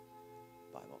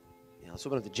Bible. Yeah, let's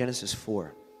open up to Genesis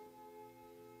 4.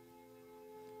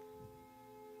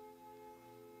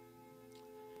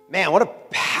 Man, what a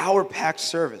power-packed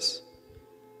service.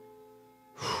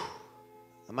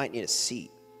 I might need a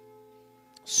seat,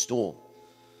 stool.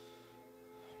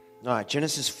 All right,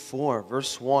 Genesis 4,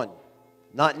 verse 1.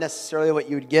 Not necessarily what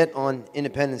you would get on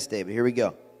Independence Day, but here we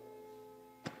go.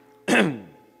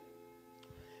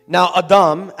 Now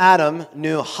Adam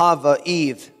knew Hava,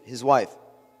 Eve, his wife.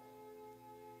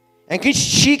 And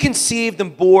she conceived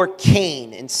and bore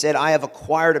Cain and said, I have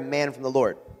acquired a man from the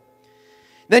Lord.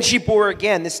 Then she bore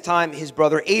again, this time his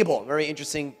brother Abel. Very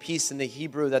interesting piece in the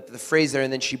Hebrew, that the phrase there,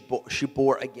 and then she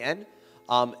bore again,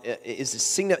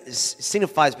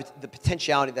 signifies the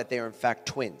potentiality that they are in fact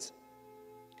twins.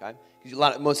 Okay?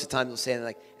 Because most of the time they'll say,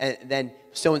 like, and then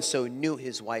so-and-so knew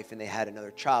his wife and they had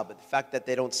another child. But the fact that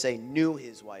they don't say knew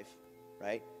his wife,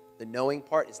 right? The knowing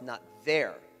part is not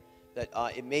there. That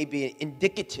it may be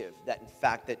indicative that in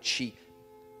fact that she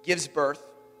gives birth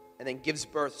and then gives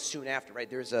birth soon after, right?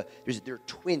 There are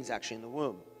twins actually in the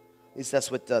womb. At least that's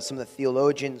what some of the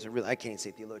theologians, or really, I can't even say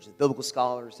theologians, biblical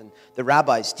scholars and the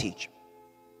rabbis teach.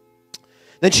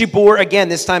 Then she bore again,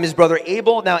 this time his brother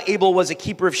Abel. Now Abel was a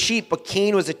keeper of sheep, but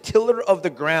Cain was a tiller of the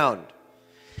ground.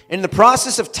 And in the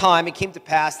process of time, it came to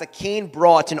pass that Cain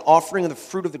brought an offering of the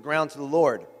fruit of the ground to the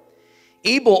Lord.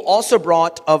 Abel also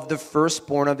brought of the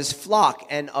firstborn of his flock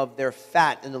and of their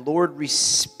fat, and the Lord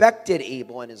respected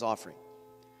Abel and his offering.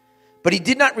 But he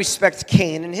did not respect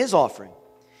Cain and his offering.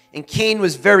 And Cain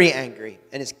was very angry,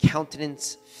 and his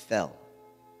countenance fell.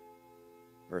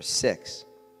 Verse 6.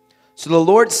 So the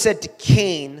Lord said to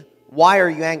Cain, why are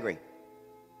you angry?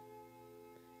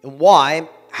 And why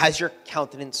has your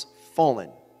countenance fallen?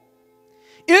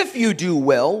 If you do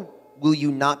well, will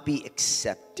you not be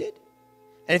accepted?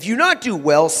 And if you not do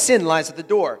well, sin lies at the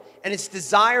door. And its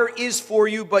desire is for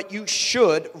you, but you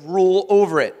should rule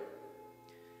over it.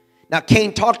 Now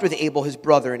Cain talked with Abel his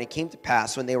brother, and it came to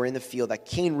pass when they were in the field that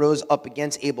Cain rose up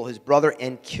against Abel his brother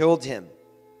and killed him.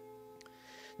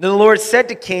 Then the Lord said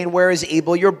to Cain, where is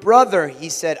Abel your brother? He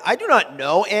said, I do not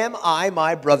know. Am I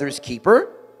my brother's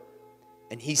keeper?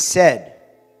 And he said,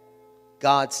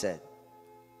 God said,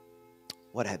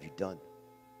 what have you done?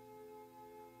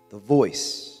 The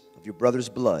voice of your brother's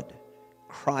blood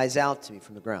cries out to me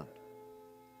from the ground.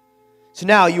 So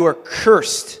now you are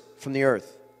cursed from the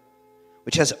earth,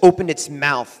 which has opened its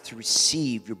mouth to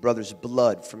receive your brother's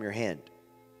blood from your hand.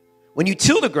 When you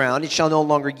till the ground, it shall no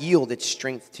longer yield its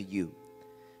strength to you.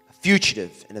 A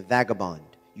fugitive and a vagabond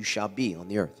you shall be on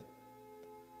the earth.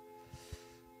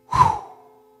 Whew.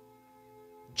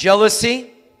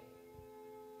 Jealousy,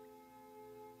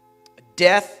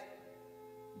 death,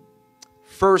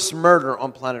 first murder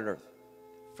on planet Earth.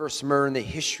 First murder in the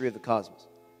history of the cosmos.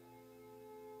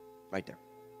 Right there.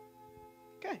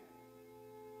 Okay.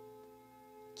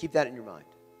 Keep that in your mind.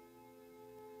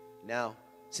 Now,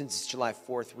 since it's July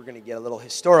 4th, we're going to get a little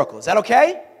historical. Is that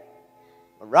okay?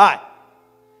 All right.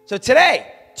 So today,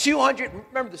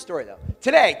 remember the story though.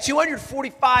 Today,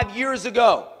 245 years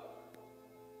ago,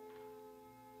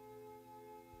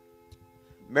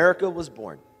 America was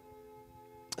born.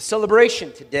 A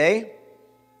celebration today.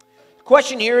 The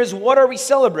question here is, what are we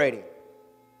celebrating?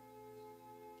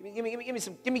 Give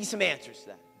me some answers to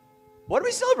that. What are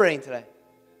we celebrating today?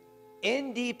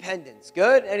 Independence.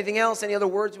 Good. Anything else? Any other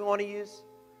words we want to use?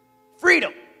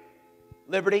 Freedom.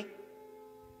 Liberty.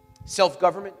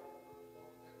 Self-government.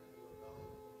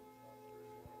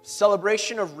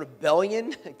 Celebration of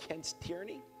rebellion against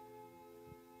tyranny.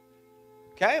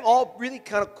 Okay, all really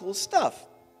kind of cool stuff.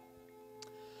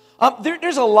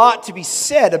 There's a lot to be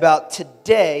said about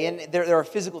today, and there are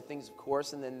physical things, of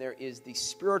course, and then there is the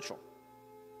spiritual.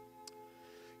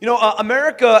 You know,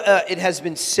 America, it has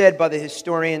been said by the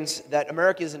historians that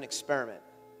America is an experiment.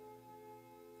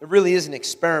 It really is an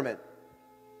experiment.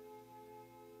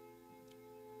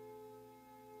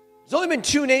 There's only been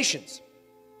two nations.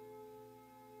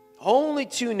 Only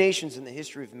two nations in the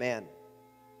history of man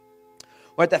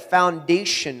who at the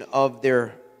foundation of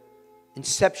their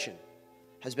inception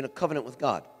has been a covenant with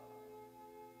God.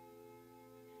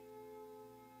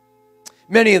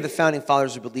 Many of the founding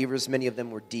fathers are believers. Many of them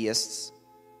were deists.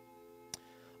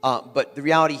 But the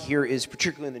reality here is,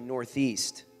 particularly in the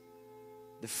Northeast,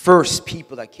 the first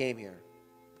people that came here,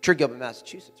 particularly up in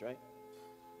Massachusetts, right,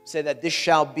 say that this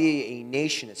shall be a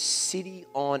nation, a city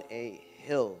on a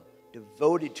hill,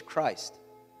 devoted to Christ,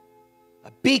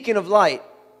 a beacon of light.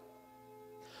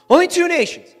 Only two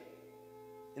nations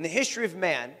in the history of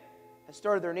man have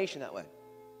started their nation that way.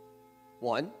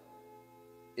 One,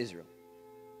 Israel.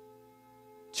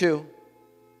 Two,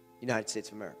 United States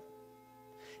of America.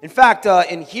 In fact,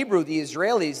 in Hebrew, the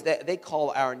Israelis, they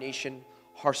call our nation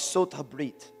Harsot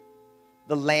Habrit,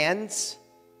 the lands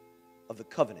of the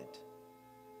covenant.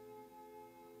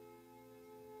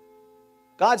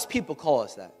 God's people call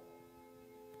us that.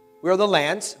 We are the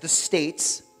lands, the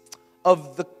states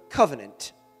of the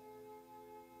covenant.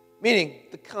 Meaning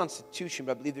the Constitution,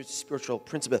 but I believe there's a spiritual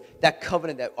principle. That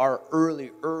covenant that our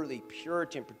early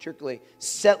Puritan, particularly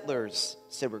settlers,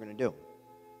 said we're going to do.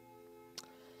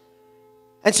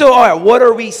 And so, all right, what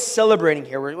are we celebrating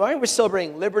here? We're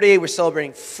celebrating liberty, we're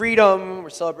celebrating freedom, we're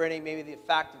celebrating maybe the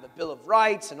fact of the Bill of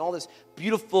Rights and all this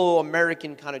beautiful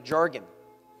American kind of jargon.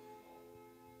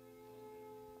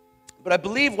 But I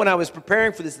believe when I was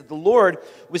preparing for this that the Lord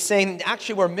was saying,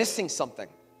 actually, we're missing something.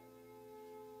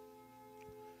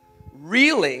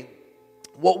 Really,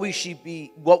 what we should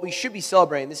be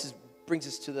celebrating, brings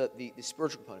us to the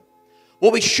spiritual component.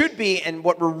 What we should be and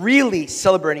what we're really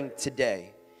celebrating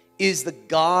today is the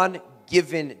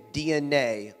God-given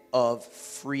DNA of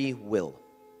free will.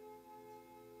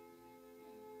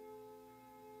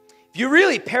 If you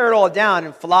really pare it all down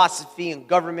in philosophy and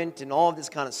government and all of this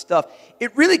kind of stuff,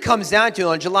 it really comes down to,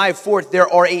 on July 4th,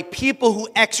 there are a people who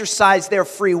exercise their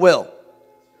free will.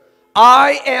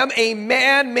 I am a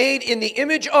man made in the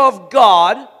image of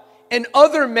God, and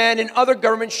other men and other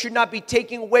governments should not be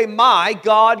taking away my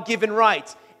God-given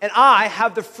rights. And I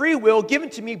have the free will given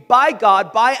to me by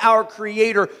God, by our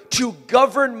Creator, to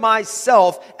govern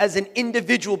myself as an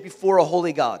individual before a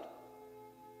holy God.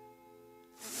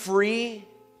 Free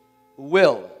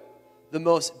will, the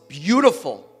most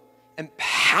beautiful and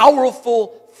powerful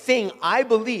thing I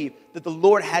believe that the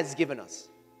Lord has given us.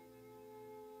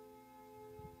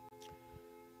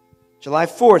 July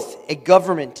 4th, a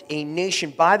government, a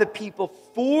nation, by the people,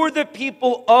 for the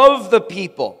people, of the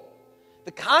people.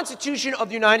 The Constitution of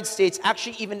the United States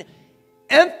actually even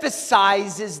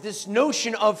emphasizes this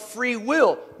notion of free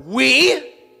will.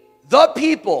 We, the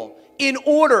people, in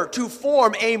order to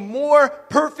form a more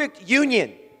perfect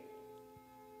union.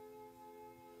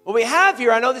 What we have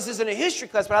here, I know this isn't a history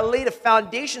class, but I laid the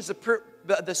foundations of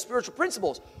the spiritual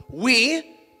principles.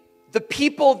 We, the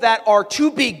people that are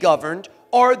to be governed,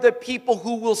 are the people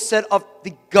who will set up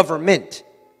the government.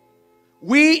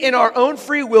 We, in our own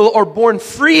free will, are born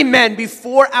free men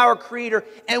before our Creator,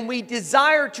 and we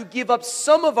desire to give up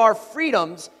some of our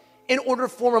freedoms in order to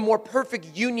form a more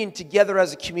perfect union together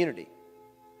as a community.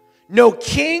 No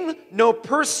king, no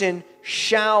person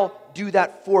shall do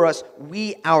that for us.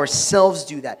 We ourselves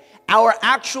do that. Our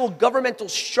actual governmental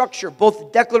structure, both the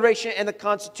Declaration and the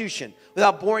Constitution,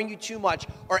 without boring you too much,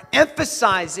 are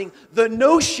emphasizing the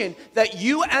notion that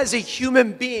you as a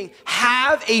human being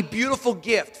have a beautiful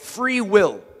gift, free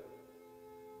will.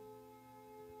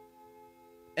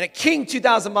 And a king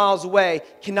 2,000 miles away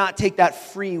cannot take that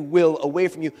free will away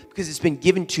from you because it's been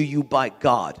given to you by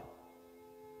God.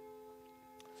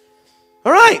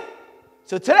 All right,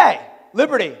 so today,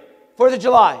 Liberty, 4th of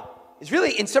July, is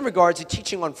really, in some regards, a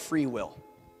teaching on free will.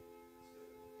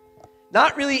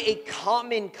 Not really a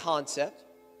common concept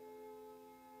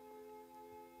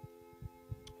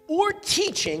or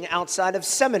teaching outside of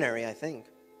seminary, I think.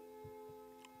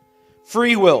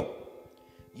 Free will.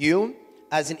 You,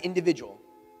 as an individual,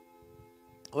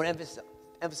 I want to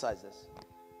emphasize this,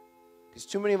 because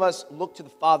too many of us look to the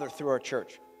Father through our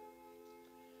church.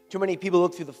 Too many people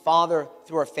look through the Father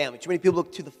through our family. Too many people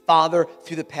look to the Father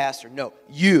through the pastor. No,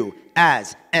 you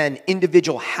as an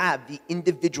individual have the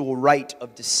individual right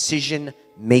of decision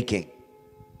making.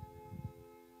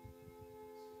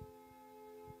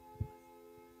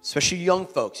 Especially young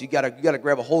folks, you gotta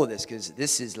grab a hold of this, because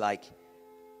this is like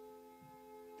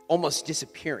almost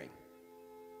disappearing.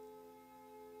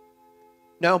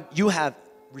 No, you have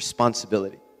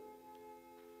responsibility.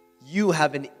 You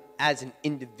have as an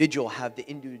individual, have the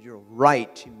individual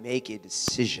right to make a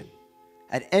decision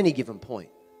at any given point.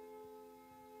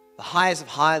 The highest of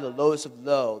high, the lowest of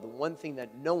low, the one thing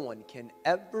that no one can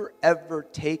ever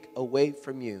take away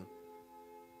from you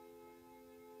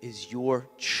is your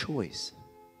choice.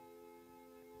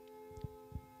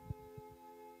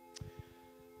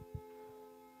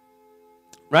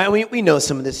 Right? We know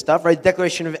some of this stuff, right?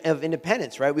 Declaration of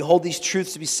Independence, right? We hold these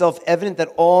truths to be self-evident, that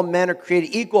all men are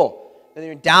created equal. And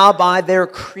they're endowed by their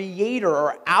Creator,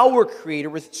 or our Creator,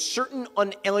 with certain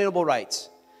unalienable rights.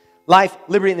 Life,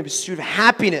 liberty, and the pursuit of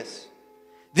happiness.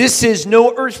 This is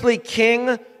no earthly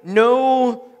king,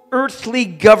 no earthly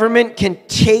government can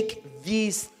take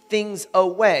these things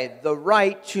away. The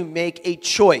right to make a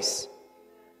choice.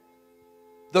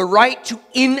 The right to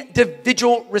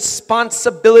individual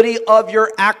responsibility of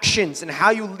your actions and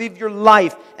how you live your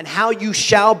life and how you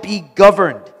shall be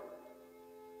governed.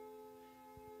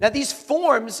 Now, these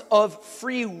forms of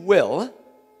free will,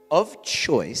 of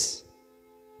choice,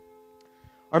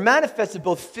 are manifested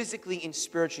both physically and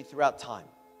spiritually throughout time.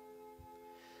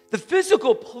 The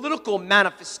physical, political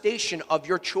manifestation of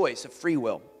your choice of free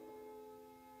will,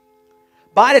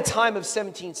 by the time of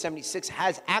 1776,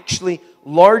 has actually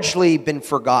largely been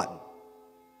forgotten.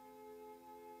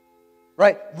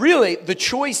 Right? Really, the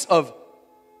choice of,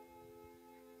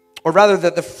 or rather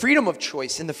the freedom of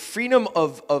choice and the freedom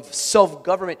of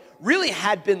self-government really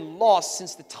had been lost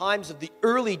since the times of the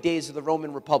early days of the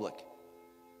Roman Republic.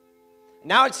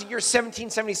 Now it's the year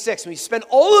 1776, and we spend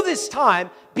all of this time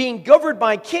being governed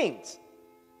by kings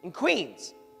and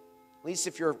queens, at least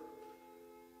if you're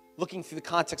looking through the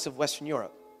context of Western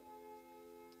Europe.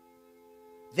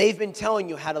 They've been telling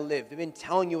you how to live. They've been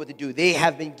telling you what to do. They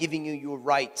have been giving you your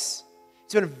rights.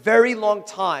 It's been a very long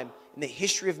time in the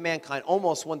history of mankind, a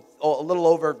little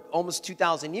over almost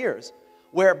 2,000 years,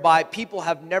 whereby people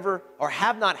have never or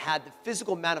have not had the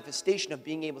physical manifestation of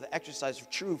being able to exercise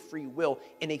true free will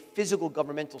in a physical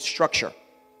governmental structure.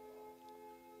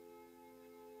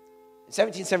 In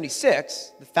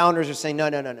 1776, the founders are saying, no,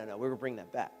 we're going to bring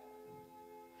that back.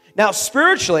 Now,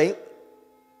 spiritually,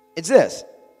 it's this.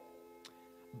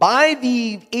 By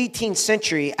the 18th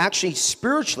century, actually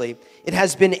spiritually, it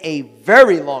has been a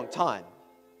very long time.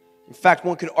 In fact,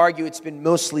 one could argue it's been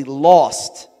mostly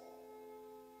lost.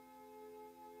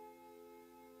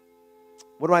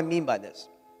 What do I mean by this?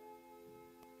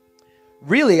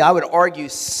 Really, I would argue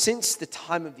since the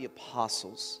time of the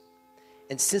apostles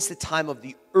and since the time of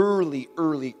the early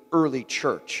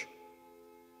church,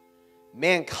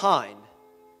 mankind,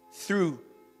 through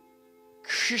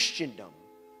Christendom,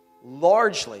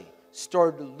 largely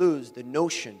started to lose the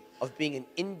notion of being an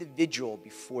individual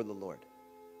before the Lord.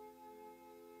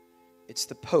 It's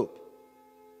the Pope.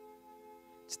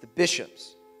 It's the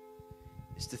bishops.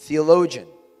 It's the theologian.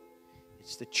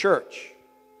 It's the church.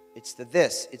 It's the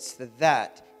this. It's the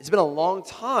that. It's been a long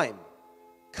time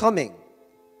coming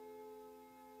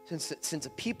since the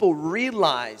people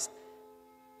realized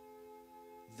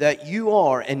that you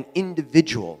are an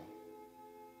individual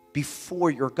before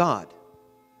your God.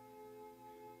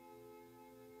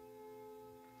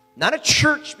 Not a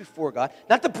church before God,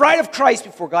 not the bride of Christ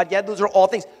before God. Yeah, those are all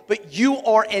things. But you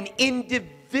are an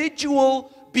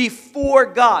individual before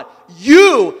God.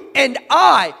 You and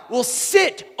I will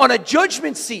sit on a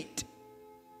judgment seat,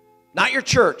 not your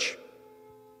church.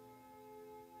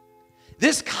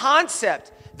 This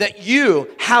concept that you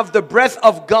have the breath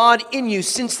of God in you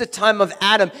since the time of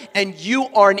Adam and you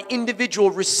are an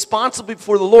individual responsible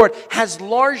before the Lord has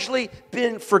largely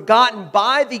been forgotten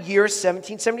by the year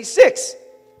 1776.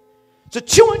 So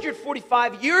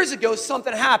 245 years ago,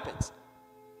 something happens.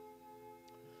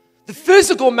 The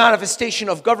physical manifestation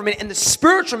of government and the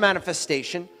spiritual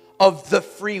manifestation of the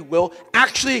free will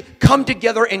actually come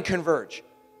together and converge.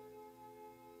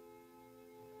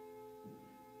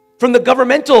 From the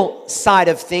governmental side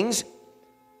of things,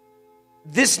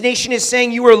 this nation is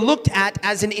saying you are looked at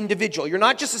as an individual. You're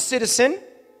not just a citizen.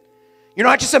 You're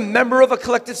not just a member of a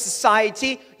collective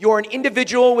society. You're an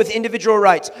individual with individual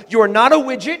rights. You are not a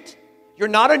widget. You're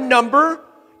not a number.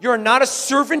 You're not a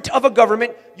servant of a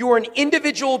government. You are an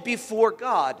individual before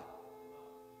God.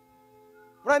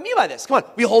 What do I mean by this? Come on.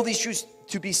 We hold these truths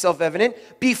to be self-evident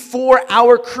before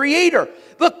our Creator.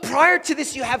 Look, prior to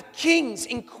this, you have kings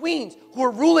and queens who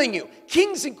are ruling you.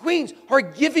 Kings and queens who are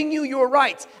giving you your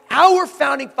rights. Our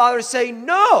founding fathers say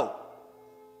no.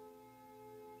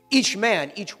 Each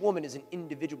man, each woman is an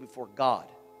individual before God.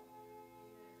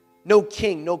 No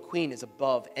king, no queen is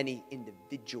above any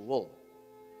individual.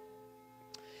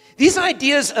 These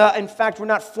ideas, in fact, were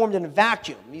not formed in a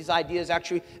vacuum. These ideas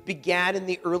actually began in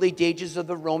the early stages of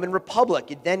the Roman Republic.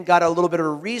 It then got a little bit of a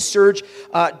resurge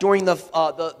during the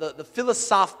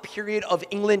philosophe period of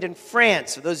England and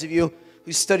France. For those of you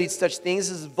who studied such things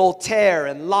as Voltaire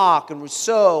and Locke and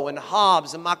Rousseau and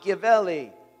Hobbes and Machiavelli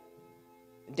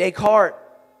and Descartes.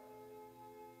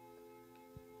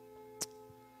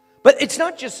 But it's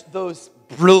not just those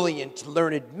brilliant,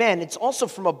 learned men. It's also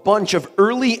from a bunch of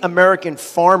early American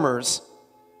farmers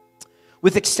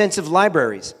with extensive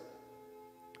libraries.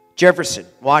 Jefferson,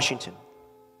 Washington,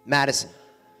 Madison,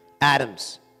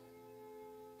 Adams,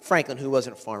 Franklin, who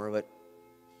wasn't a farmer, but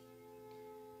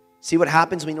see what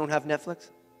happens when you don't have Netflix?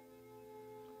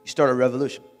 You start a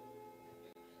revolution.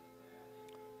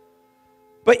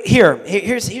 But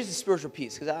here's the spiritual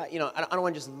piece, because I don't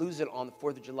want to just lose it on the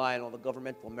 4th of July and all the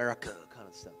governmental America kind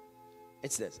of stuff.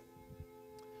 It's this.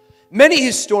 Many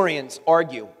historians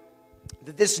argue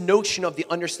that this notion of the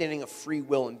understanding of free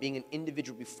will and being an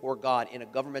individual before God in a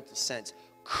governmental sense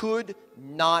could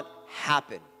not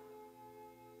happen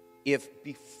if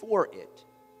before it,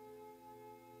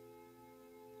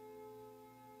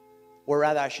 or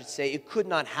rather I should say, it could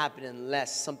not happen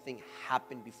unless something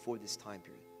happened before this time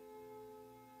period.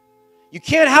 You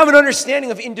can't have an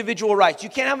understanding of individual rights. You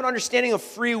can't have an understanding of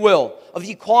free will, of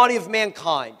the equality of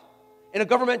mankind in a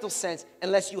governmental sense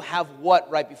unless you have what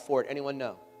right before it? Anyone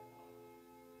know?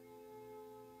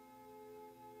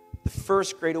 The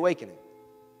First Great Awakening.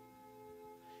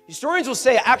 Historians will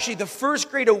say actually the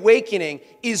First Great Awakening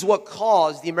is what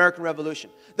caused the American Revolution.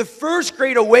 The First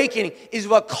Great Awakening is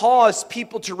what caused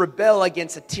people to rebel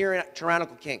against a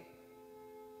tyrannical king.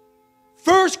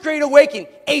 First Great Awakening,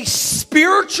 a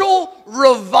spiritual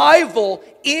revival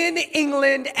in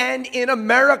England and in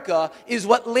America is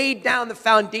what laid down the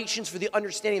foundations for the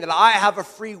understanding that I have a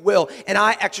free will and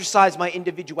I exercise my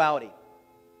individuality.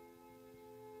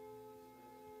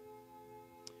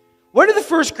 What did the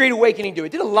First Great Awakening do?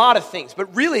 It did a lot of things,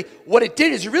 but really what it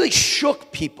did is it really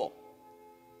shook people.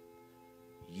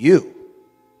 You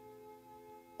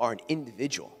are an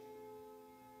individual.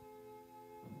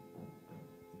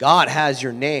 God has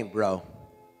your name, bro.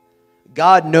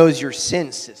 God knows your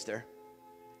sins, sister.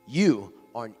 You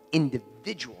are an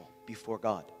individual before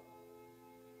God.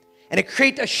 And it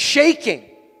created a shaking,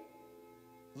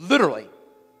 literally,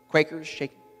 Quakers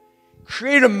shaking,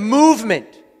 created a movement,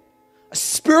 a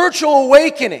spiritual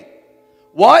awakening.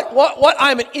 What?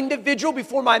 I'm an individual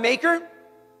before my Maker?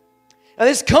 Now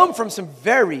this comes from some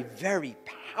very, very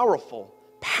powerful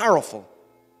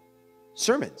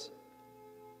sermons.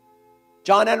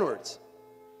 John Edwards.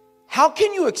 How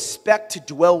can you expect to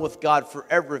dwell with God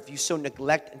forever if you so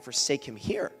neglect and forsake Him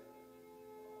here?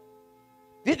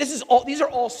 These are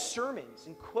all sermons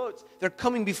and quotes that are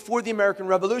coming before the American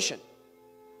Revolution.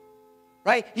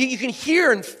 Right? You can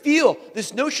hear and feel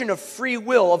this notion of free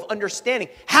will, of understanding.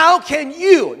 How can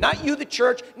you, not you the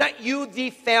church, not you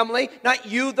the family, not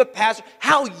you the pastor,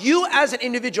 how you as an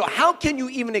individual, how can you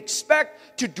even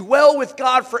expect to dwell with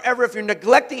God forever if you're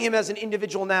neglecting Him as an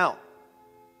individual now?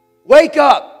 Wake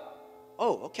up.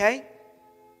 Oh, okay.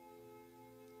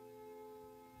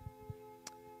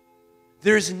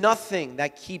 There's nothing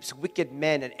that keeps wicked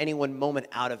men at any one moment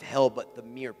out of hell but the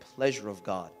mere pleasure of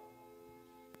God.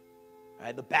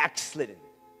 Right, the backslidden.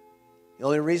 The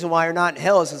only reason why you're not in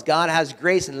hell is because God has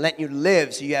grace and letting you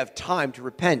live so you have time to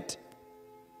repent.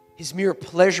 His mere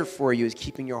pleasure for you is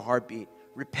keeping your heartbeat.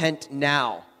 Repent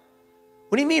now.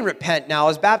 What do you mean repent now? I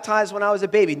was baptized when I was a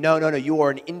baby. No. You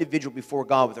are an individual before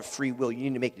God with a free will. You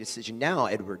need to make a decision now,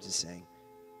 Edwards is saying.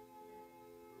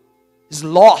 This is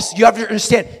lost. You have to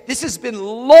understand, this has been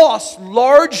lost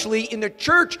largely in the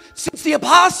church since the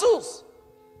apostles.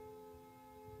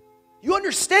 You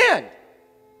understand?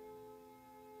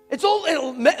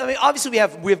 Obviously we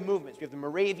have movements, we have the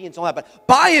Moravians, all that, but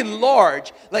by and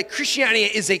large, like Christianity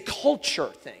is a culture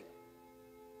thing.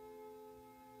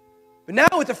 But now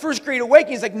with the First Great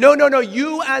Awakening, it's like, no,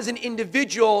 you as an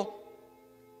individual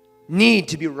need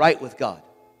to be right with God.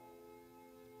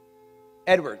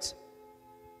 Edwards,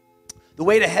 the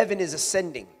way to heaven is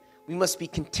ascending. We must be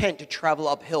content to travel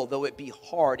uphill, though it be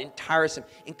hard and tiresome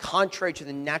and contrary to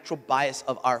the natural bias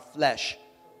of our flesh.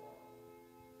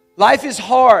 Life is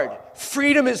hard.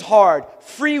 Freedom is hard.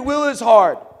 Free will is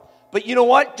hard. But you know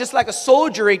what? Just like a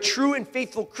soldier, a true and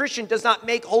faithful Christian does not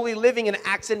make holy living an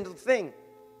accidental thing.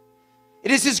 It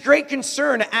is his great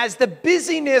concern, as the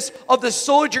busyness of the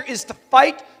soldier is to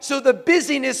fight, so the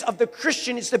busyness of the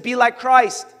Christian is to be like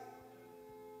Christ.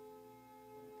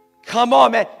 Come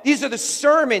on, man. These are the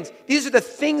sermons. These are the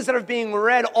things that are being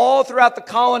read all throughout the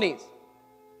colonies.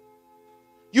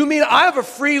 You mean I have a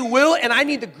free will and I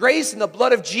need the grace and the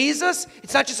blood of Jesus?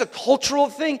 It's not just a cultural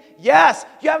thing? Yes.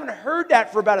 You haven't heard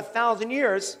that for about 1,000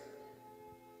 years.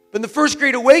 But in the First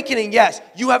Great Awakening, yes,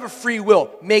 you have a free will.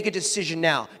 Make a decision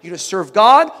now. You're going to serve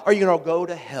God or are you going to go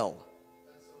to hell?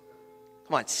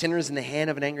 Come on, sinners in the hand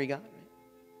of an angry God.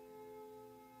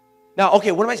 Now,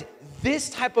 okay, what am I saying? This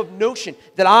type of notion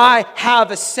that I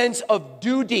have a sense of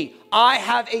duty, I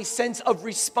have a sense of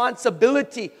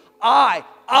responsibility, I,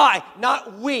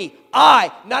 not we,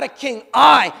 I, not a king,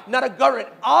 I, not a government,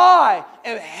 I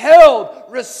am held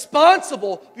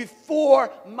responsible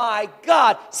before my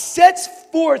God, sets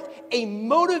forth a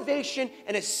motivation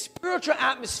and a spiritual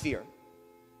atmosphere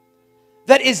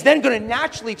that is then going to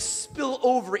naturally spill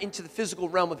over into the physical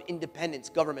realm of independence,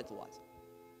 governmental-wise.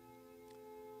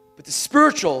 But the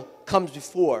spiritual comes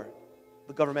before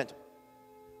the governmental.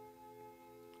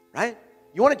 Right?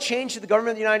 You want to change to the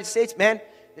government of the United States? Man,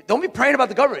 don't be praying about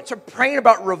the government. Start praying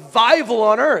about revival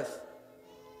on earth.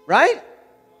 Right?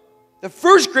 The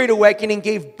First Great Awakening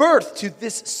gave birth to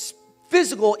this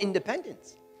physical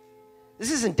independence.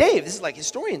 This isn't Dave. This is like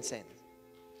historians saying this.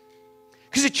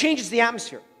 Because it changes the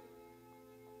atmosphere.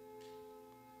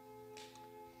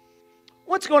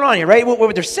 What's going on here, right?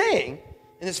 What they're saying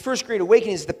in this first great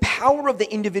awakening is the power of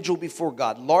the individual before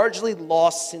God, largely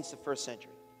lost since the first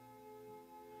century.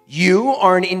 You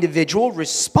are an individual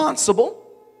responsible.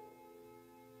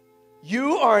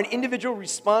 You are an individual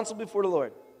responsible before the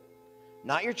Lord.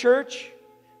 Not your church,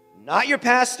 not your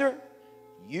pastor.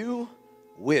 You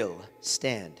will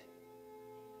stand.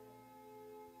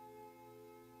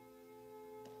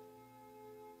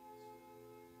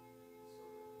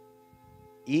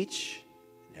 Each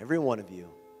and every one of you,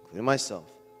 including myself,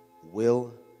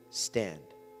 will stand.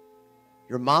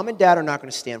 Your mom and dad are not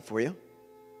going to stand for you.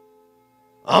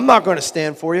 I'm not going to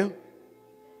stand for you.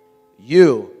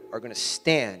 You are going to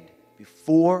stand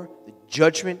before the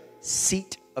judgment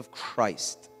seat of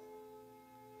Christ.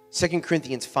 2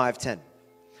 Corinthians 5:10.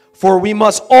 For we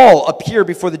must all appear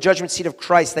before the judgment seat of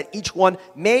Christ, that each one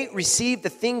may receive the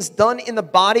things done in the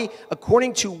body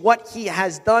according to what he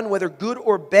has done, whether good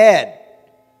or bad.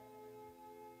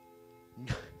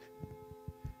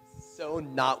 So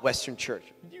not Western church.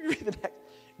 You read the next.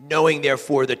 Knowing,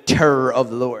 therefore, the terror of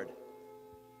the Lord.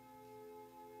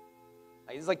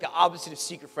 It's like the opposite of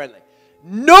seeker friendly.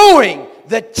 Knowing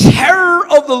the terror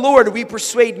of the Lord, we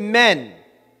persuade men.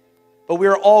 But we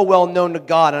are all well known to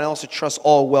God, and I also trust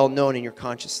all well known in your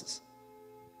consciousness.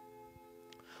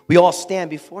 We all stand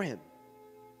before him.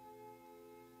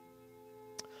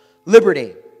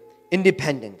 Liberty,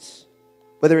 independence,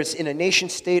 whether it's in a nation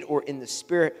state or in the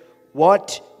spirit,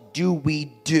 what do we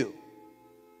do?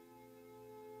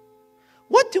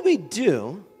 What do we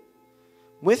do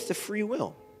with the free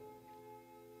will?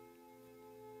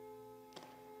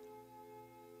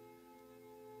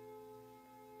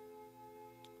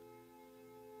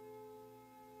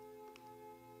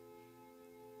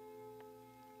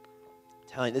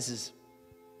 I'm telling you, this is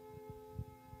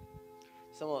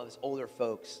some of us older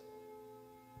folks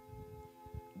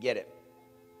get it.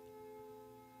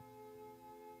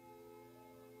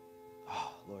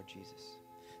 Oh, Lord Jesus.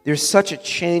 There's such a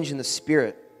change in the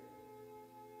spirit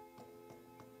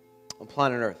on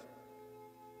planet Earth.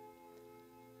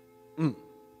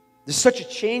 There's such a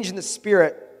change in the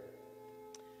spirit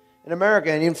in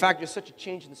America, and in fact, there's such a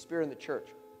change in the spirit in the church.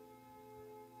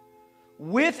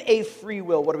 With a free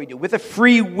will, what do? With a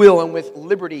free will and with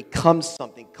liberty comes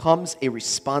something, comes a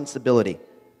responsibility.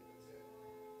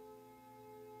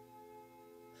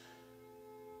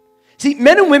 See,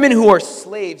 men and women who are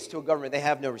slaves to a government, they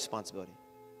have no responsibility.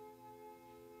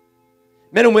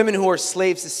 Men and women who are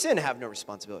slaves to sin have no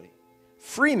responsibility.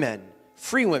 Free men,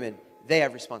 free women, they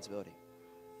have responsibility.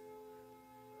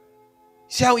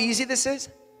 See how easy this is?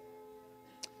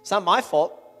 It's not my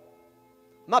fault.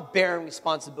 I'm not bearing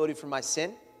responsibility for my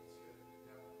sin.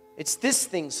 It's this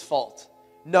thing's fault.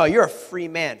 No, you're a free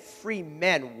man. Free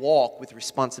men walk with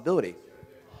responsibility.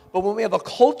 But when we have a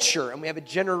culture and we have a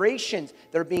generations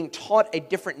that are being taught a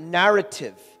different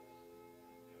narrative,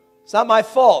 it's not my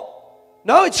fault.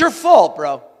 No, it's your fault,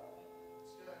 bro.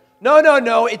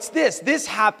 No, it's this. This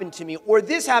happened to me, or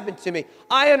this happened to me.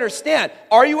 I understand.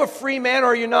 Are you a free man or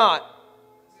are you not?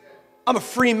 I'm a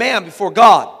free man before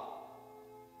God.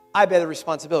 I bear the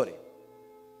responsibility.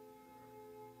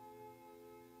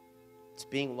 It's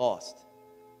being lost.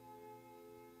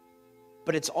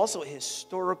 But it's also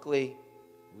historically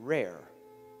rare.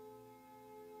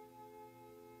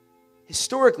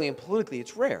 Historically and politically,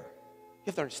 it's rare. You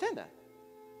have to understand that.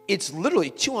 It's literally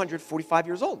 245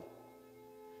 years old.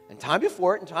 And time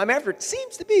before it and time after, it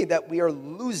seems to be that we are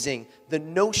losing the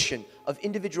notion of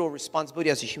individual responsibility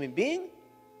as a human being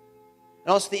and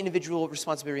also the individual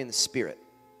responsibility in the spirit.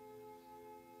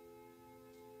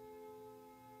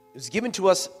 It was given to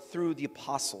us through the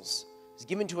apostles. It was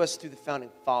given to us through the founding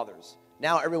fathers.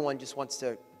 Now everyone just wants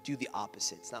to do the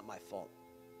opposite. It's not my fault.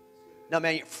 No,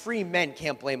 man, free men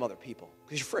can't blame other people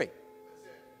because you're free.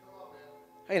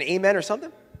 Are you an amen or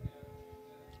something?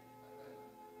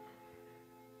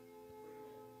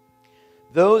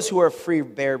 Those who are free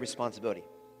bear responsibility.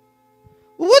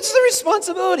 Well, what's the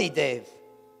responsibility, Dave?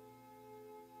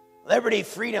 Liberty,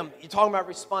 freedom. You're talking about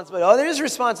responsibility. Oh, there is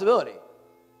responsibility.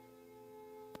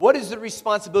 What is the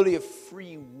responsibility of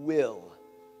free will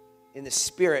in the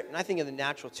spirit? And I think in the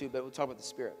natural too, but we'll talk about the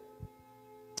spirit.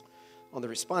 Well, the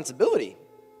responsibility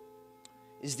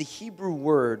is the Hebrew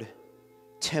word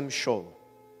temshol.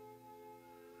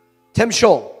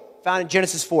 Temshol, found in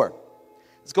Genesis 4.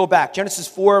 Let's go back. Genesis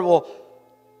 4 will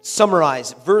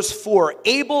summarize. Verse 4,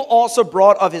 Abel also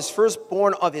brought of his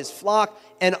firstborn of his flock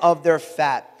and of their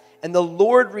fat. And the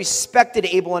Lord respected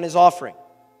Abel and his offering.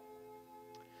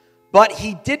 But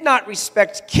he did not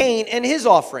respect Cain and his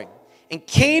offering. And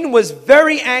Cain was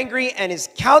very angry, and his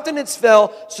countenance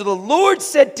fell. So the Lord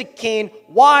said to Cain,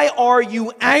 why are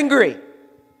you angry?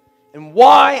 And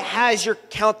why has your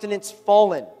countenance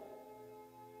fallen?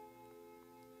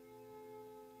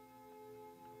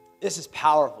 This is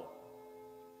powerful.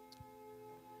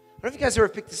 I don't know if you guys ever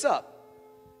picked this up.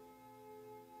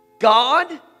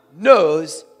 God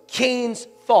knows Cain's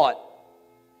thought.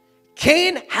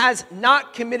 Cain has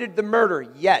not committed the murder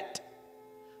yet.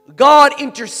 God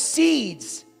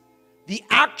intercedes the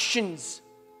actions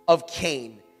of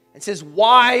Cain and says,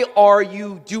 why are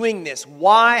you doing this?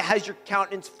 Why has your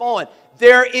countenance fallen?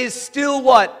 There is still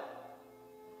what?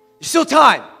 There's still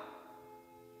time.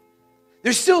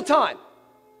 There's still time.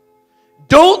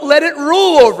 Don't let it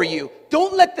rule over you.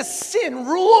 Don't let the sin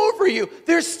rule over you.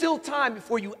 There's still time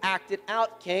before you act it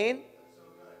out, Cain.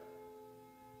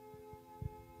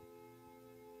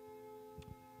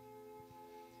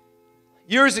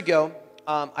 Years ago,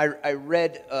 I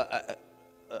read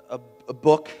a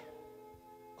book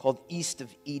called East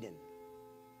of Eden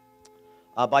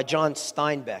by John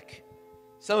Steinbeck.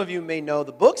 Some of you may know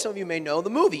the book. Some of you may know the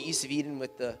movie East of Eden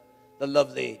with the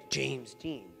lovely James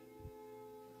Dean.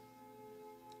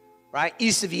 Right?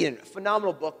 East of Eden, a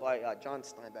phenomenal book by John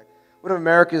Steinbeck. One of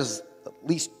America's, at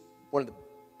least one of the,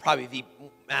 probably the,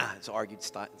 it's argued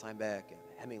Steinbeck,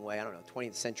 Hemingway, I don't know,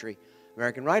 20th century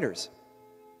American writers.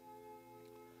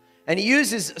 And he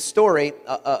uses a story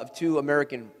of two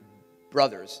American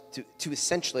brothers to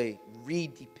essentially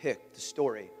re-depict the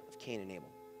story of Cain and Abel.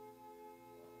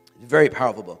 It's a very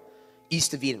powerful book.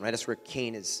 East of Eden, right? That's where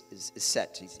Cain is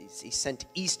set. He's sent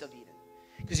east of Eden.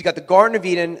 Because you got the Garden of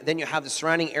Eden, then you have the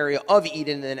surrounding area of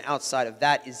Eden, and then outside of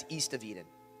that is east of Eden.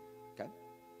 Okay?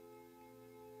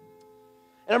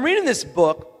 And I'm reading this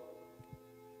book,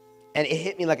 and it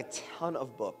hit me like a ton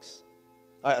of books.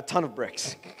 A ton of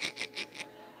bricks.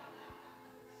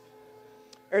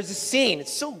 There's a scene,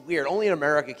 it's so weird. Only in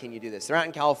America can you do this. They're out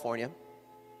in California.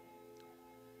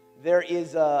 There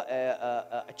is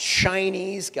a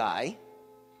Chinese guy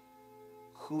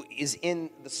who is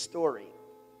in the story.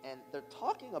 And they're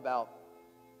talking about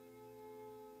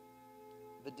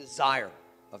the desire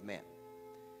of man.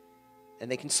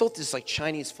 And they consult this like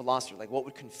Chinese philosopher, like what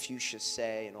would Confucius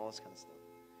say and all this kind of stuff.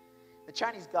 The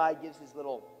Chinese guy gives his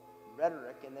little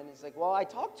rhetoric, and then he's like, well, I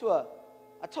talked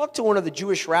to one of the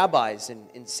Jewish rabbis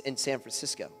in San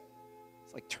Francisco.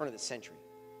 It's like turn of the century.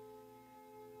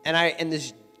 And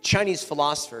this Chinese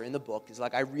philosopher in the book is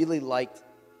like, I really liked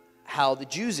how the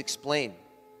Jews explain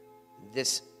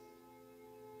this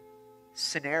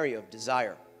scenario of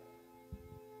desire.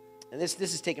 And this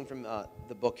is taken from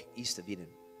the book East of Eden.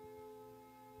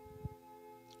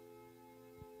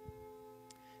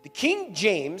 The King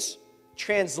James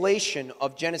translation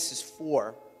of Genesis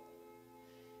 4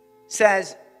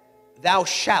 says, thou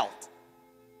shalt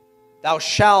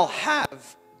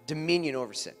have dominion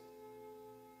over sin.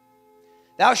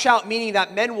 Thou shalt, meaning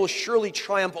that men will surely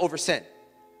triumph over sin.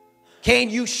 Cain,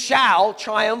 you shall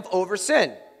triumph over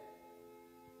sin.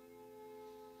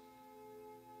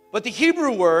 But the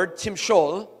Hebrew word,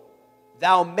 timshol,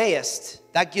 thou mayest,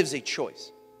 that gives a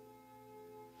choice.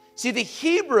 See, the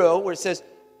Hebrew, where it says,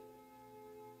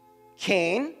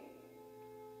 Cain,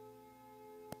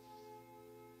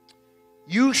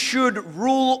 you should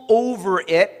rule over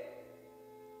it.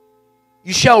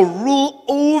 You shall rule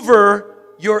over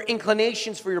your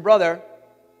inclinations for your brother.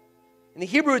 In the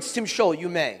Hebrew, it's timshol, you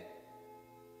may.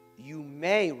 You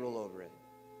may rule over it.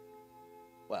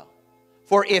 Well,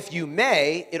 for if you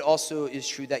may, it also is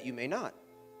true that you may not.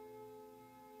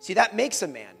 See, that makes a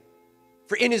man.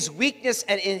 For in his weakness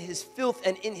and in his filth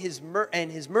and in his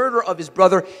murder of his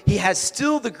brother, he has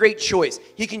still the great choice.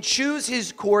 He can choose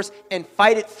his course and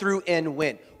fight it through and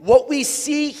win. What we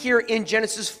see here in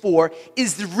Genesis 4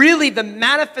 is really the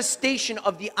manifestation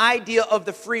of the idea of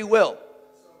the free will.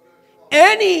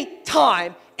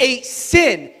 Anytime a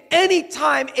sin,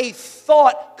 anytime a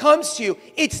thought comes to you,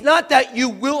 it's not that you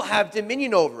will have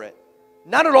dominion over it.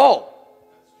 Not at all.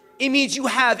 It means you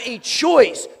have a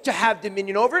choice to have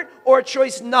dominion over it or a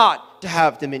choice not to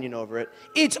have dominion over it.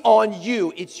 It's on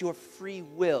you. It's your free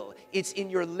will. It's in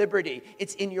your liberty.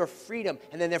 It's in your freedom.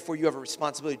 And then therefore you have a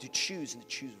responsibility to choose and to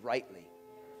choose rightly.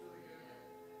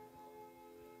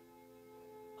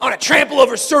 I want to trample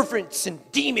over serpents and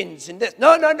demons and this.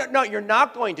 No. You're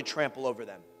not going to trample over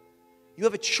them. You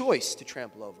have a choice to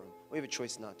trample over them. Or you have a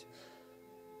choice not to.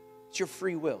 It's your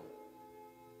free will.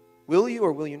 Will you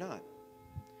or will you not?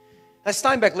 Now,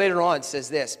 Steinbeck later on says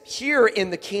this. Here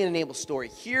in the Cain and Abel story,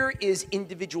 here is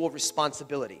individual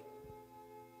responsibility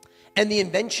and the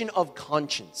invention of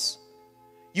conscience.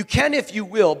 You can if you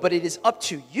will, but it is up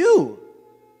to you.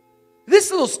 This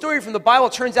little story from the Bible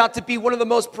turns out to be one of the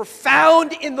most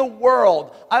profound in the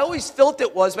world. I always felt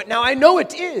it was, but now I know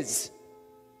it is.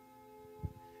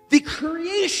 The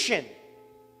creation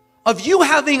of you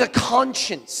having a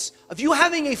conscience, of you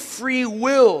having a free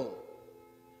will.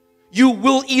 You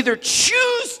will either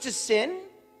choose to sin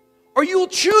or you will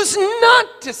choose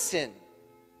not to sin.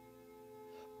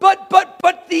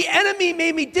 But the enemy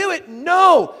made me do it.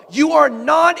 No, you are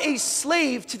not a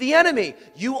slave to the enemy.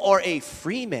 You are a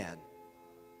free man.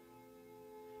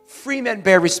 Free men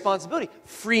bear responsibility.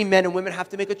 Free men and women have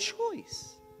to make a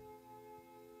choice.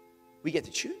 We get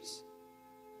to choose.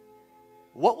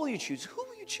 What will you choose? Who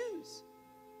will you choose?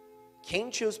 Cain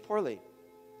chose poorly.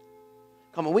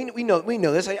 Come on, we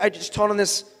know this. I just taught on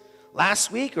this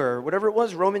last week or whatever it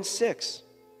was, Romans 6.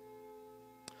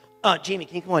 Jamie,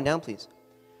 can you come on down, please?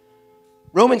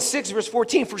 Romans 6, verse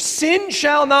 14. For sin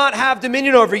shall not have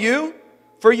dominion over you,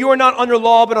 for you are not under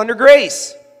law, but under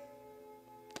grace.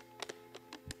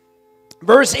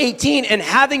 Verse 18. And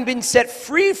having been set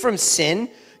free from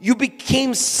sin, you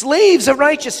became slaves of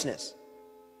righteousness.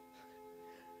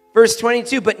 Verse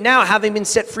 22, but now having been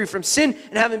set free from sin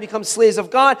and having become slaves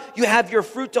of God, you have your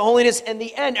fruit to holiness and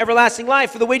the end, everlasting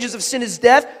life. For the wages of sin is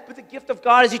death, but the gift of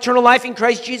God is eternal life in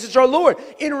Christ Jesus our Lord.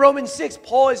 In Romans 6,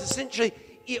 Paul is essentially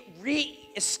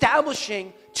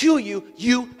re-establishing to you,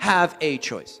 you have a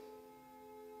choice.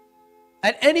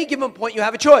 At any given point, you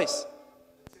have a choice.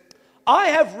 I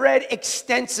have read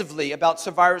extensively about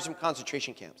survivors from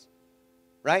concentration camps,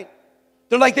 right?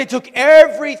 They're like, they took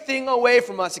everything away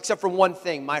from us except for one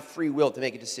thing, my free will to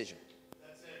make a decision.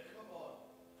 That's it. Come on.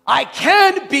 I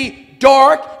can be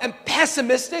dark and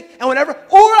pessimistic and whatever,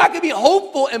 or I can be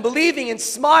hopeful and believing and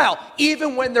smile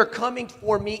even when they're coming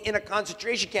for me in a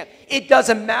concentration camp. It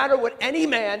doesn't matter what any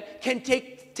man can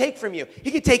take from you.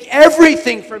 He can take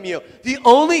everything from you. The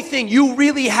only thing you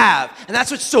really have, and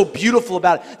that's what's so beautiful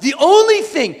about it, the only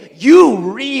thing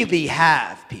you really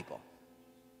have, people,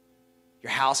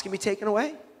 your house can be taken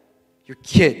away, your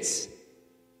kids,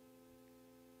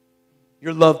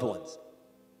 your loved ones,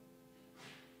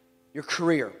 your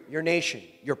career, your nation,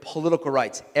 your political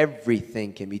rights,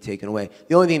 everything can be taken away.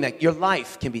 The only thing that, your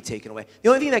life can be taken away. The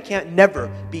only thing that can't never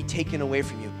be taken away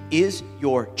from you is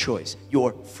your choice,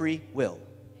 your free will.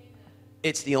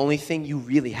 It's the only thing you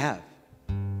really have.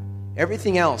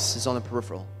 Everything else is on the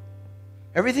peripheral.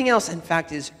 Everything else, in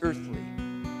fact, is earthly.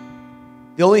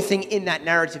 The only thing in that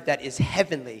narrative that is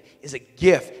heavenly is a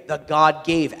gift that God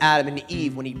gave Adam and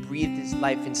Eve when he breathed his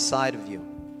life inside of you.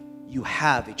 You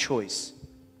have a choice.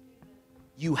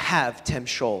 You have Tem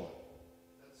Shol.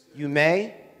 You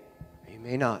may, or you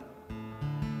may not.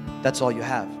 That's all you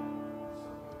have.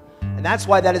 And that's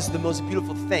why that is the most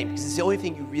beautiful thing, because it's the only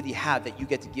thing you really have that you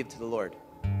get to give to the Lord.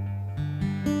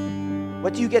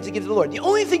 What do you get to give to the Lord? The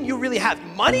only thing you really have,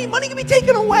 money? Money can be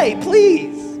taken away,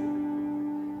 please.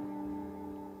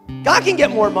 God can get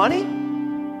more money.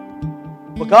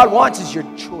 What God wants is your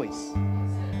choice.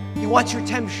 He wants your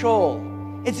Tem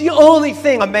Shol. It's the only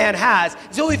thing a man has.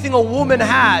 It's the only thing a woman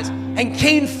has. And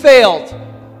Cain failed.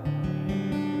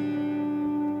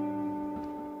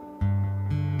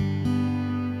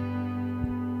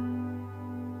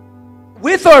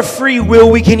 With our free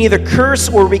will, we can either curse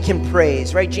or we can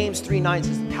praise, right? James 3:9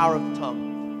 says the power of the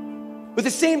tongue. With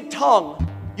the same tongue,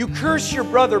 you curse your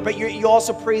brother, but you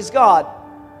also praise God.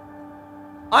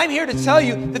 I'm here to tell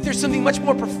you that there's something much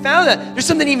more profound than that. There's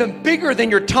something even bigger than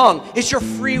your tongue. It's your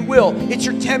free will. It's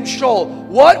your Tem Shol.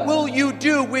 What will you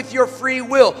do with your free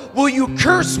will? Will you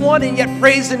curse one and yet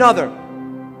praise another?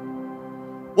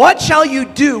 What shall you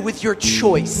do with your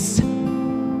choice?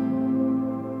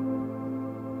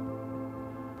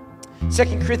 2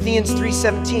 Corinthians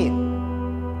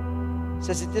 3:17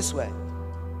 says it this way.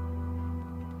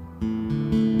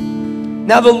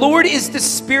 Now the Lord is the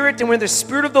Spirit, and where the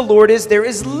Spirit of the Lord is, there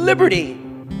is liberty.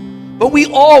 But we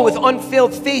all, with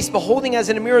unveiled face, beholding as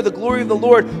in a mirror the glory of the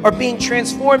Lord, are being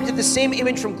transformed into the same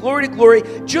image from glory to glory,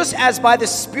 just as by the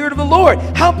Spirit of the Lord.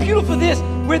 How beautiful this!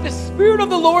 Where the Spirit of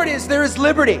the Lord is, there is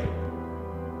liberty.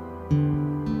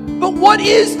 But what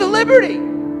is the liberty?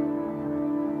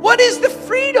 What is the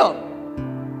freedom?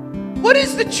 What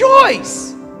is the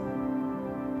choice?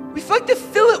 We like to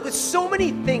fill it with so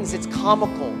many things. It's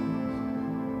comical.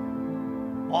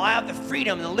 Well, I have the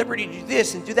freedom and the liberty to do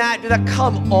this and do that, do that.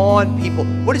 Come on, people.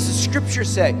 What does the scripture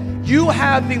say? You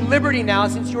have the liberty now,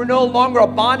 since you are no longer a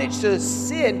bondage to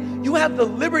sin. You have the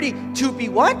liberty to be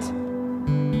what?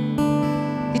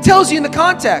 He tells you in the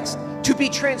context, to be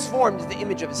transformed into the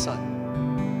image of his Son.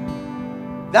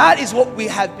 That is what we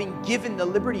have been given the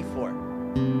liberty for.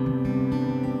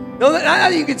 No, not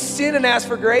that you could sin and ask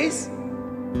for grace.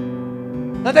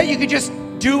 Not that you could just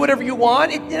do whatever you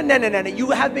want. No.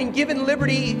 You have been given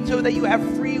liberty so that you have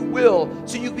free will,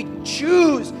 so you can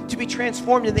choose to be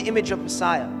transformed in the image of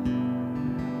Messiah.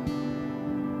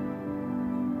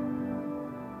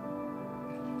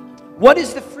 What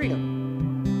is the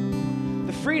freedom?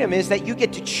 The freedom is that you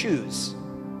get to choose.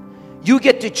 You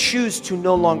get to choose to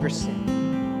no longer sin.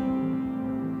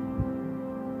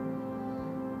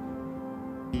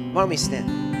 Why don't we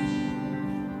stand?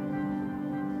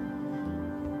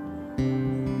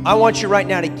 I want you right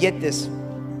now to get this. I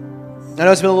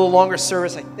know it's been a little longer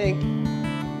service, I think.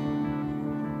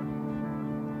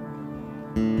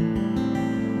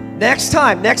 Next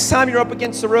time you're up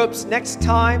against the ropes, next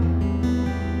time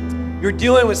you're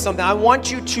dealing with something, I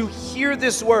want you to hear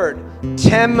this word,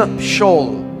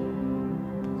 Temshol.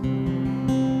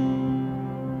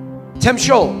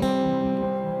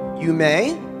 Temshol. You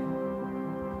may,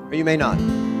 or you may not.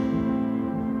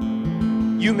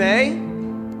 You may,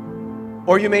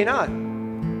 or you may not.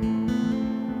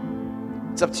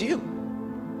 It's up to you.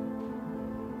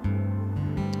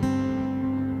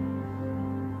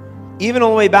 Even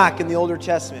all the way back in the Old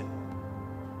Testament,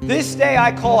 this day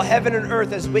I call heaven and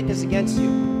earth as witness against you.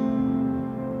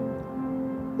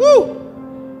 Woo!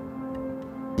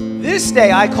 This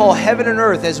day I call heaven and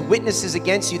earth as witnesses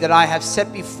against you that I have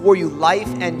set before you life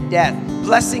and death,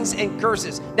 blessings and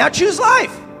curses. Now choose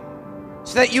life,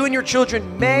 so that you and your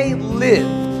children may live,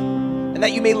 and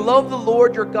that you may love the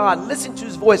Lord your God, listen to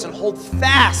his voice, and hold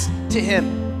fast to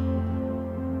him.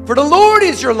 For the Lord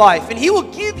is your life, and he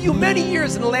will give you many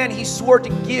years in the land he swore to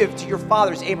give to your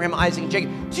fathers, Abraham, Isaac, and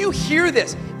Jacob. Do you hear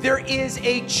this? There is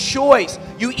a choice.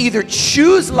 You either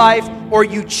choose life or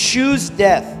you choose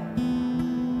death.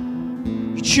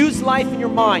 You choose life in your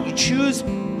mind. You choose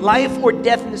life or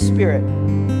death in the spirit.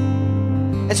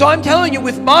 And so I'm telling you,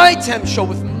 with my temshol,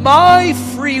 with my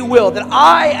free will that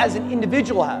I as an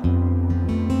individual have,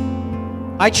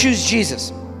 I choose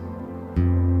Jesus.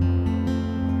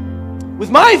 With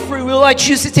my free will, I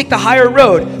choose to take the higher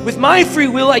road. With my free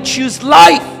will, I choose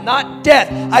life, not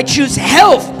death. I choose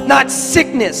health, not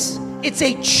sickness. It's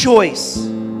a choice.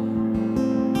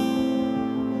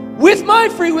 With my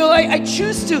free will, I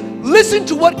choose to listen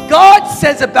to what God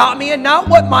says about me and not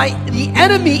what the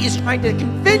enemy is trying to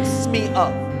convince me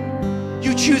of.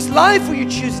 You choose life or you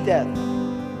choose death.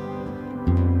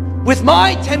 With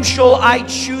my temshol, I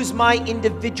choose my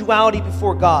individuality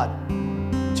before God,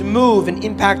 to move and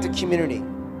impact the community,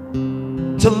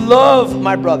 to love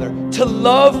my brother, to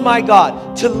love my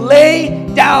God, to lay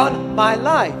down my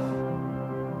life,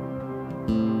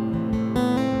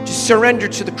 to surrender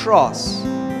to the cross.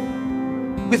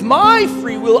 With my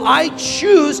free will, I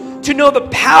choose to know the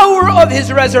power of his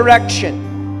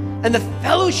resurrection and the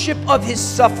fellowship of his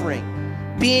suffering,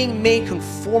 being made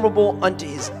conformable unto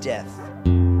his death.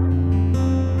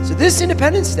 So this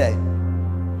Independence Day,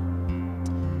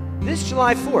 this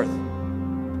July 4th,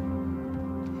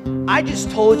 I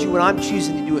just told you what I'm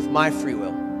choosing to do with my free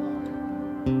will.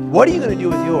 What are you going to do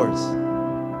with yours?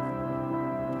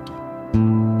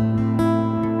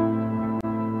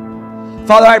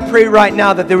 Father, I pray right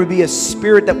now that there would be a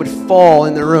spirit that would fall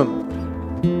in the room,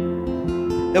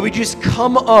 that we just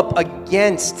come up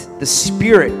against the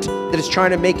spirit that is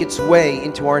trying to make its way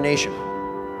into our nation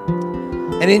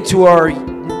and into our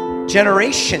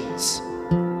generations.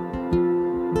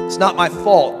 It's not my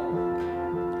fault.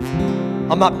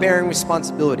 I'm not bearing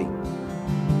responsibility.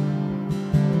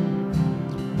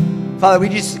 Father, we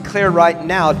just declare right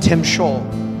now, temshol.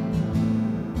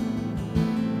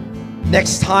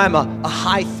 Next time a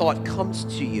high thought comes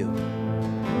to you,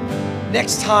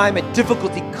 next time a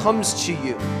difficulty comes to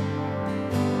you,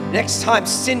 next time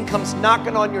sin comes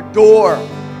knocking on your door,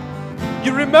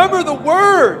 you remember the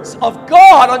words of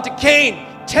God unto Cain.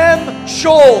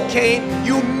 Temshol, Cain,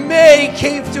 you may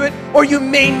cave to it or you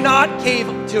may not cave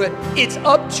to it. It's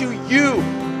up to you.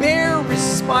 Bear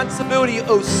responsibility,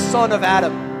 O son of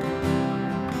Adam.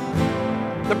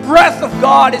 The breath of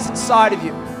God is inside of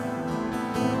you.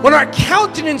 When our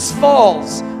countenance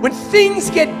falls, when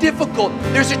things get difficult,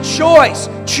 there's a choice.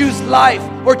 Choose life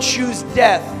or choose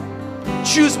death.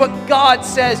 Choose what God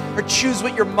says or choose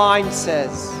what your mind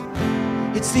says.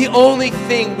 It's the only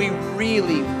thing we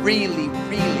really, really,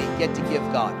 really get to give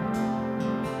God.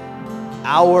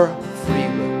 Our free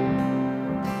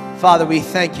will. Father, we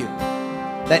thank you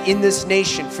that in this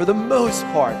nation, for the most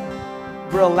part,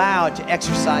 we're allowed to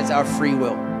exercise our free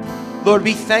will. Lord,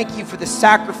 we thank you for the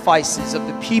sacrifices of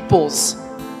the peoples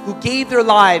who gave their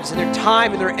lives and their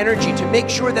time and their energy to make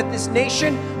sure that this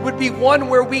nation would be one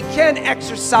where we can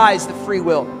exercise the free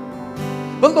will.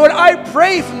 But Lord, I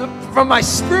pray from my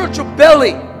spiritual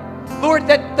belly, Lord,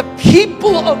 that the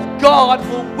people of God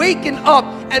will waken up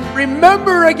and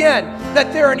remember again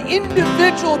that they're an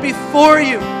individual before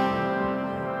you.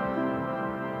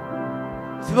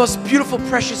 It's the most beautiful,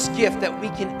 precious gift that we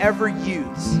can ever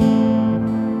use.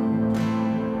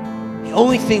 The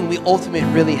only thing we ultimately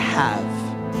really have,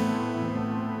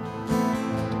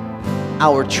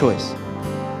 our choice.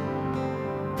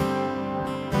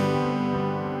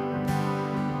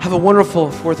 Have a wonderful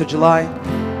 4th of July.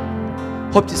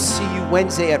 Hope to see you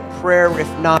Wednesday at prayer,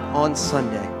 if not on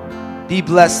Sunday. Be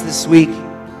blessed this week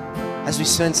as we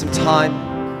spend some time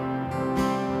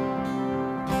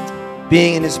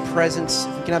being in His presence.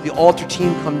 If we can have the altar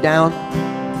team come down.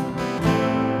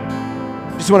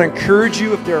 Just want to encourage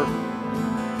you, if there,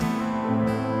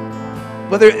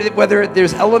 whether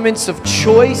there's elements of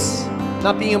choice,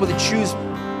 not being able to choose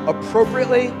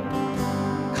appropriately,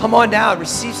 come on down,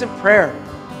 receive some prayer.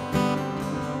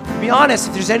 Be honest,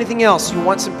 if there's anything else you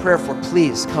want some prayer for,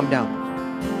 please come down.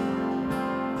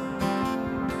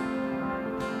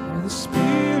 Where the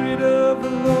Spirit of the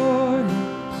Lord is,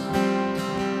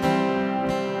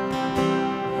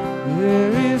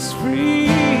 there is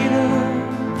freedom.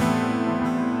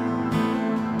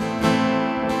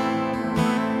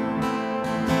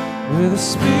 Where the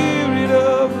Spirit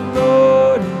of the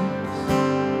Lord is,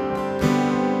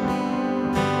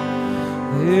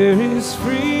 there is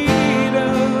freedom.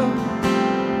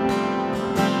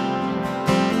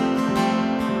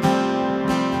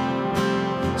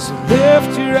 So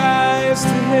lift your eyes to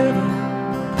heaven.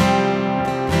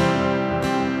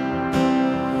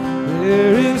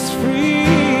 There is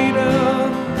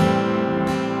freedom.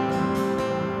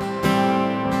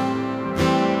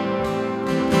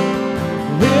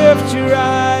 Lift your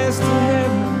eyes to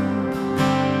heaven.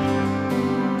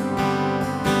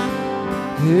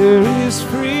 There is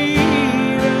freedom.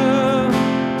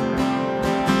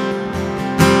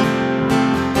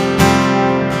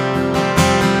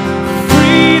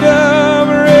 Freedom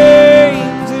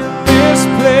reigns in this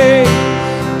place.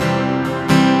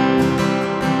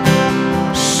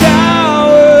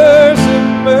 Showers of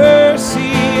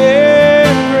mercy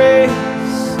and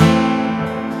grace,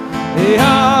 they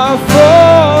are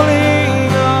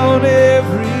falling on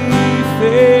every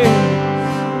face.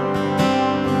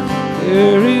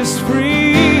 There is freedom.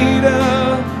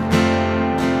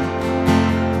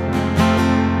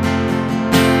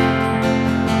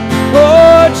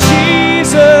 Oh,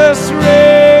 Jesus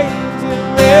reigns in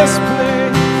this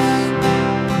place.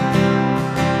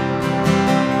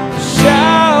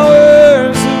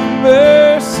 Showers of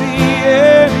mercy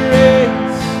and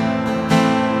grace,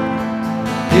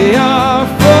 they are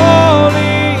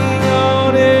falling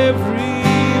on every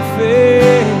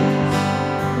face.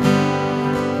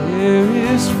 There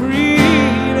is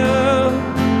freedom.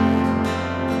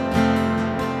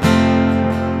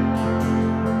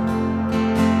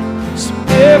 So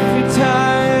if you're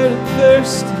tired and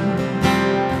thirsty,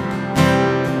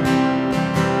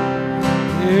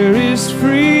 there is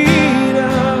freedom.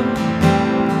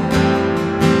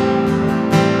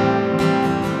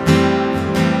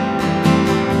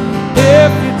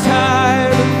 If you're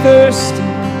tired and thirsty,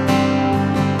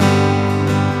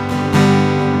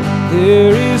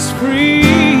 there is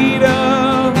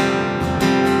freedom.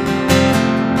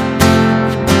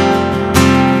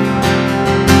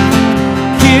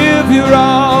 Give your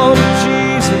all to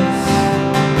Jesus.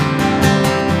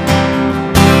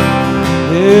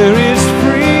 There is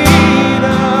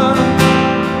freedom.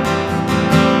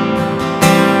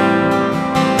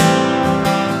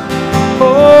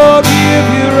 Oh, give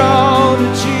your all to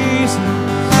Jesus.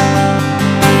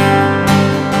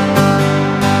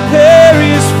 There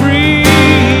is freedom.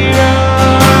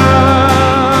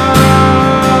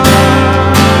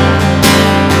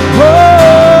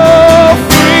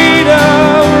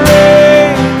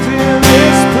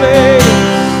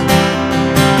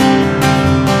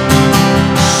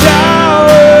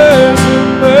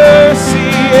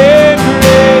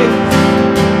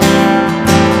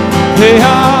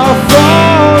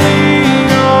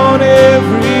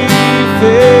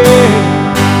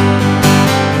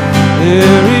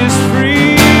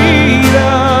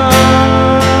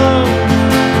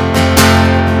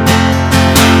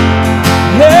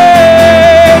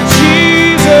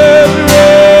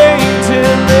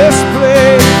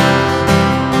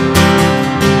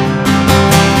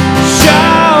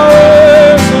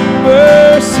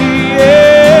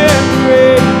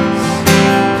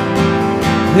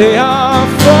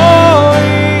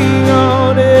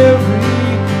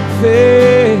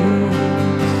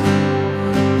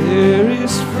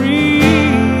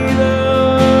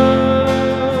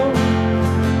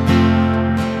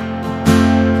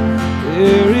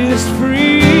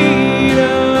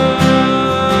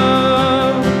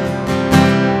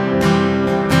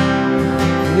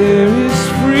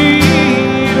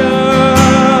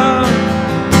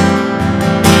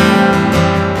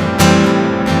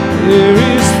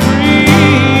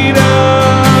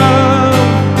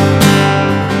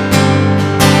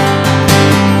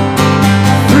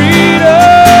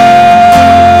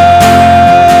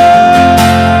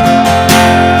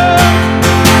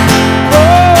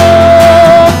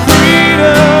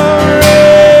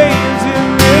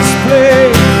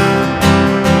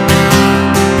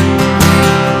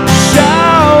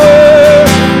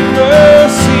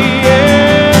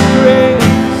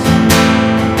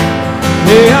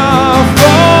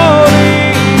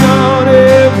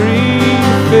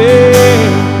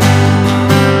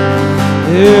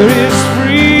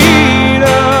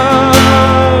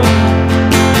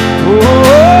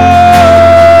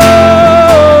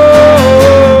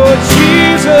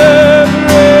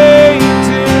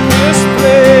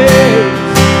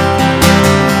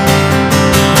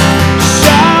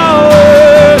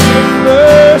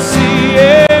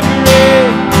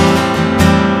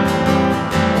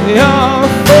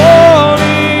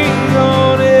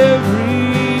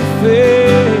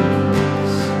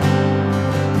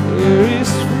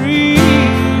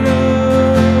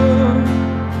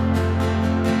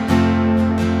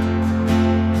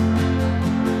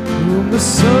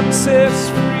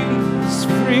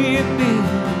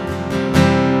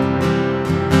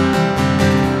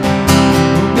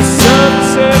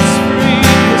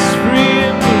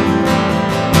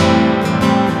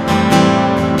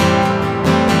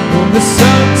 Whom the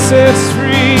Son sets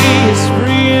free is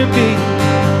free indeed.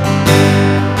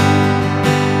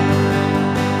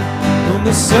 Whom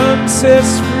the Son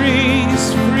sets free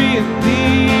is free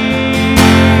indeed.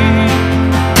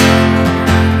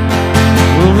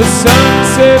 Whom the Son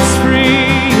sets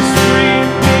free is free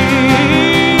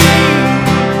indeed.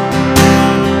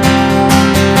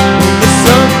 Whom the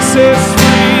Son sets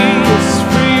free is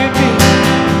free indeed.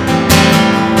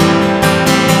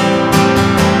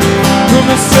 Whom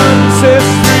the Son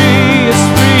sets free is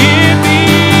free indeed.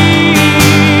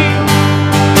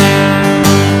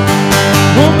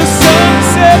 Whom the Son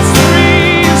sets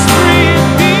free is free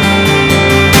indeed.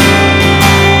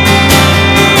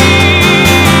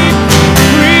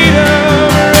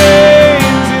 Freedom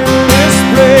reigns in this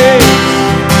place.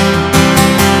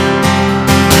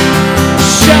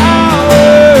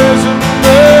 Showers of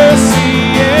mercy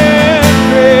and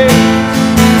grace,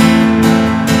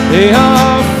 they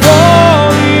are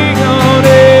falling on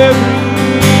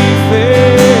every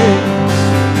face.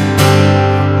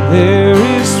 There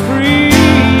is freedom.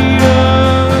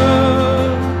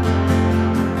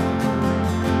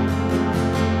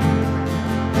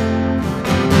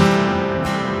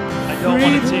 I don't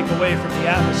want to take away from the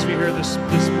atmosphere here this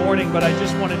morning, but I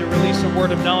just wanted to release a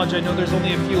word of knowledge. I know there's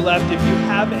only a few left. If you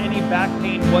have any back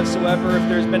pain whatsoever, if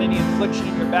there's been any infliction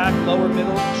in your back, lower,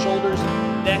 middle, shoulders,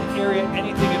 neck area,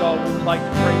 anything at all, we would like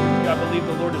to pray with you. I believe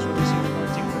the Lord is releasing the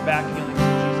anointing for back healings in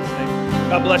Jesus' name.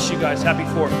 God bless you guys. Happy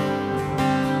 4th.